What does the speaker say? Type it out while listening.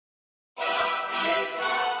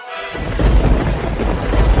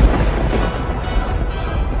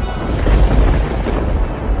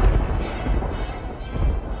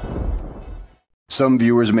Some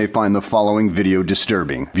viewers may find the following video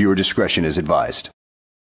disturbing. Viewer discretion is advised.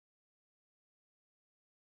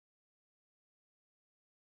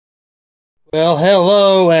 Well,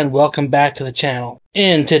 hello and welcome back to the channel.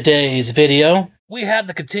 In today's video, we have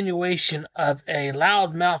the continuation of a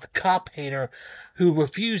loudmouth cop hater who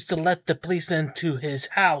refused to let the police into his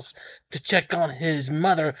house to check on his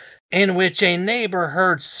mother, in which a neighbor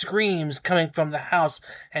heard screams coming from the house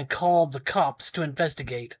and called the cops to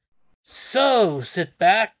investigate. So, sit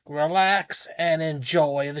back, relax, and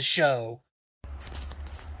enjoy the show.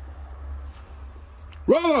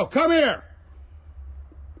 Rollo, come here!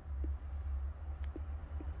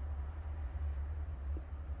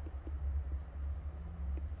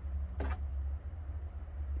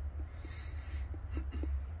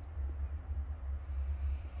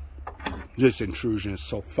 This intrusion is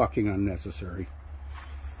so fucking unnecessary.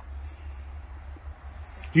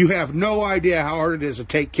 You have no idea how hard it is to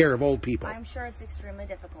take care of old people. I'm sure it's extremely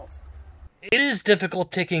difficult. It is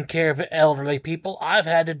difficult taking care of elderly people. I've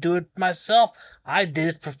had to do it myself. I did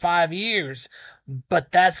it for 5 years.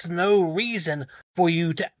 But that's no reason for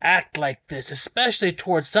you to act like this, especially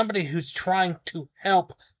towards somebody who's trying to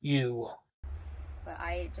help you. But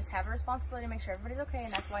I just have a responsibility to make sure everybody's okay,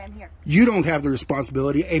 and that's why I'm here. You don't have the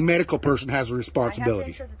responsibility. A medical person has a I have responsibility. to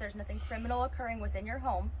ensure that there's nothing criminal occurring within your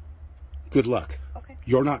home. Good luck. Okay.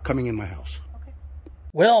 You're not coming in my house. Okay.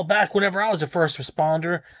 Well, back whenever I was a first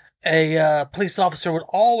responder, a police officer would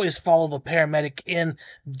always follow the paramedic in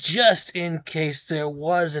just in case there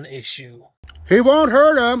was an issue. He won't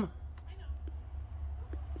hurt him.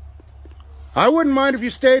 I wouldn't mind if you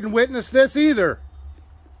stayed and witnessed this either.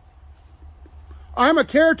 I'm a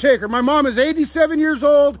caretaker. My mom is 87 years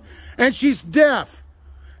old and she's deaf.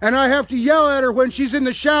 And I have to yell at her when she's in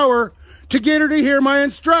the shower to get her to hear my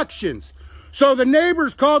instructions. So the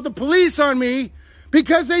neighbors called the police on me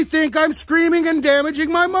because they think I'm screaming and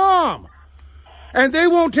damaging my mom. And they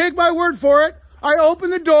won't take my word for it. I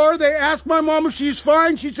opened the door. They asked my mom if she's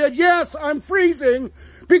fine. She said, yes, I'm freezing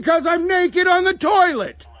because I'm naked on the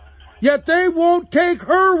toilet. Yet they won't take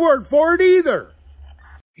her word for it either.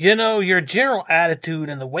 You know, your general attitude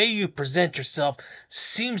and the way you present yourself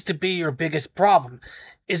seems to be your biggest problem.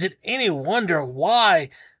 Is it any wonder why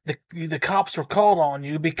the cops were called on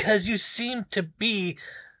you? Because you seem to be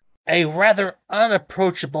a rather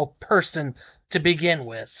unapproachable person to begin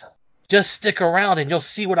with. Just stick around and you'll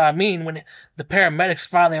see what I mean when the paramedics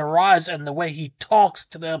finally arrives, and the way he talks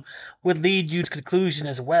to them would lead you to conclusion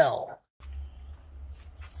as well.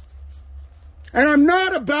 And I'm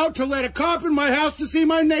not about to let a cop in my house to see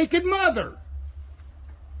my naked mother.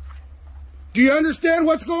 Do you understand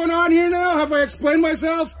what's going on here now? Have I explained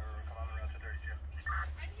myself?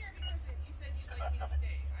 I'm here because you said you'd like me to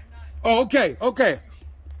stay. I'm not... Oh, okay, okay.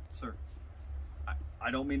 Sir,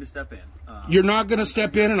 I don't mean to step in. You're not going to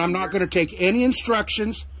step in, and I'm not going to take any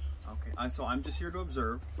instructions. Okay, so I'm just here to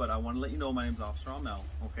observe, but I want to let you know my name's Officer Amel,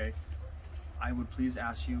 okay? I would please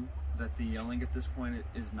ask you that the yelling at this point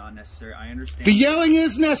is not necessary. I understand. The yelling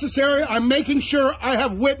is necessary. I'm making sure I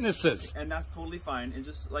have witnesses. And that's totally fine. And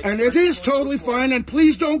just like... And it is totally fine, and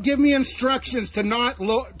please don't give me instructions to not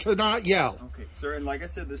yell. Okay, sir, and like I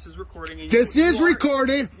said, this is recording. And This is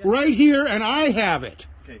recorded right here, and I have it.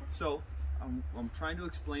 Okay, so I'm trying to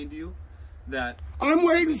explain to you that... I'm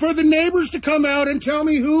waiting for the neighbors to come out and tell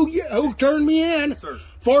me who turned me in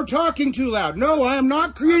for talking too loud. No, I am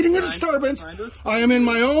not creating a disturbance. I am in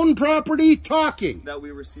my own property talking. That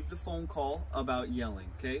we received a phone call about yelling,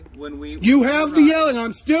 okay? You have the yelling.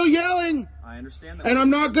 I'm still yelling. I understand that. And I'm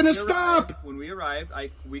not going to stop. When we arrived,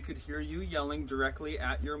 we could hear you yelling directly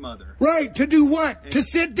at your mother. Right, to do what? And to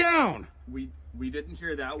sit down. We didn't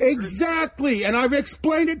hear that. Exactly, and I've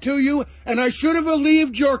explained it to you, and I should have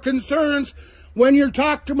alleviated your concerns when you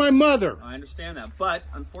talk to my mother. I understand that, but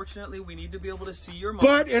unfortunately, we need to be able to see your mom.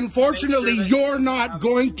 But unfortunately, you're not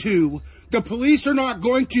going to. The police are not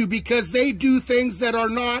going to, because they do things that are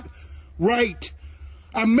not right.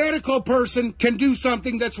 A medical person can do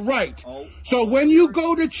something that's right. So when you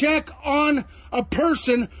go to check on a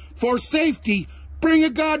person for safety, bring a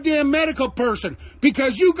goddamn medical person,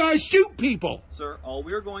 because you guys shoot people. Sir, all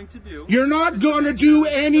we're going to do... You're not going to do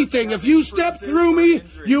anything. If you step through me,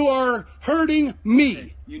 you are hurting me.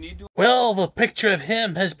 Okay, you need to... Well, the picture of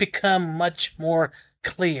him has become much more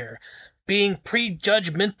clear, being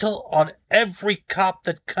prejudgmental on every cop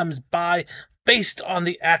that comes by based on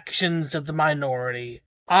the actions of the minority.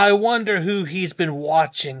 I wonder who he's been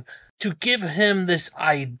watching to give him this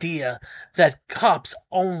idea that cops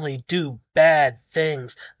only do bad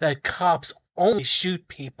things, that cops only shoot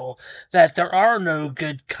people, that there are no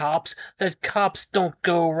good cops, that cops don't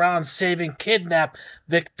go around saving kidnap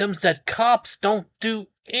victims, that cops don't do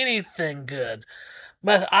anything good.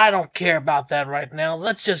 But I don't care about that right now.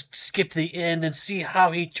 Let's just skip to the end and see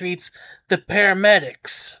how he treats the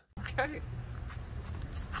paramedics. Okay.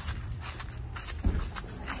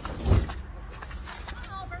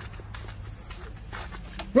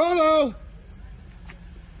 Rollo!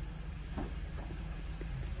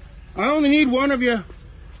 I only need one of you.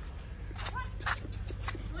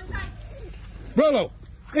 Rollo,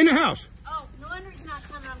 in the house. Oh, no wonder he's not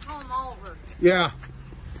coming. I'm calling Oliver. Yeah.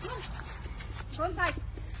 Go inside.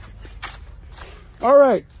 All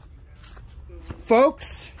right.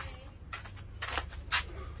 Folks,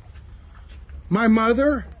 my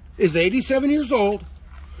mother is 87 years old.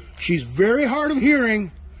 She's very hard of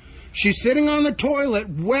hearing. She's sitting on the toilet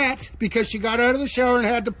wet because she got out of the shower and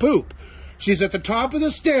had to poop. She's at the top of the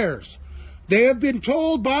stairs. They have been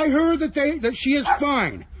told by her that she is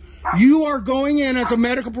fine. You are going in as a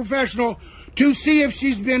medical professional to see if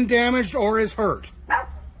she's been damaged or is hurt.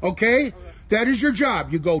 Okay? That is your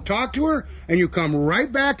job. You go talk to her and you come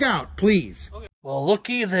right back out, please. Well,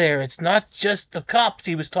 looky there. It's not just the cops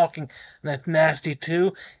he was talking nasty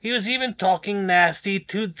to. He was even talking nasty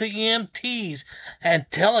to the EMTs and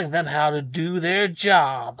telling them how to do their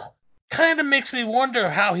job. Kinda makes me wonder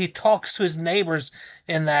how he talks to his neighbors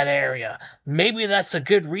in that area. Maybe that's a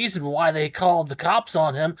good reason why they called the cops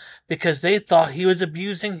on him, because they thought he was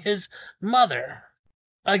abusing his mother.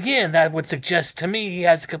 Again, that would suggest to me he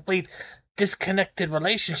has a complete disconnected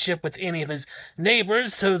relationship with any of his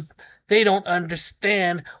neighbors, so they don't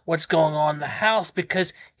understand what's going on in the house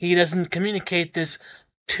because he doesn't communicate this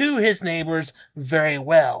to his neighbors very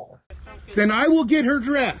well. Then I will get her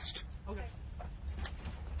dressed. Okay.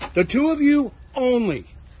 The two of you only.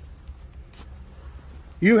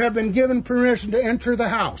 You have been given permission to enter the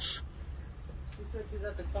house. She's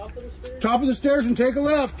at the top of the stairs? Top of the stairs and take a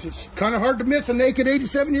left. It's kind of hard to miss a naked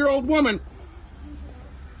 87-year-old woman.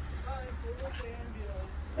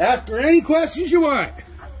 Ask her any questions you want.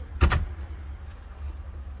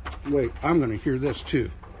 Wait, I'm going to hear this too.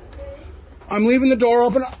 I'm leaving the door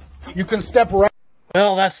open. You can step right.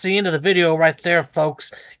 Well, that's the end of the video right there,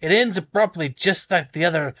 folks. It ends abruptly just like the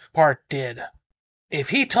other part did. If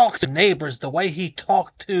he talks to neighbors the way he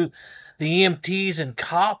talked to the EMTs and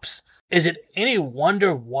cops, is it any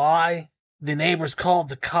wonder why the neighbors called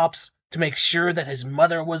the cops to make sure that his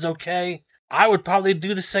mother was okay? I would probably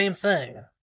do the same thing.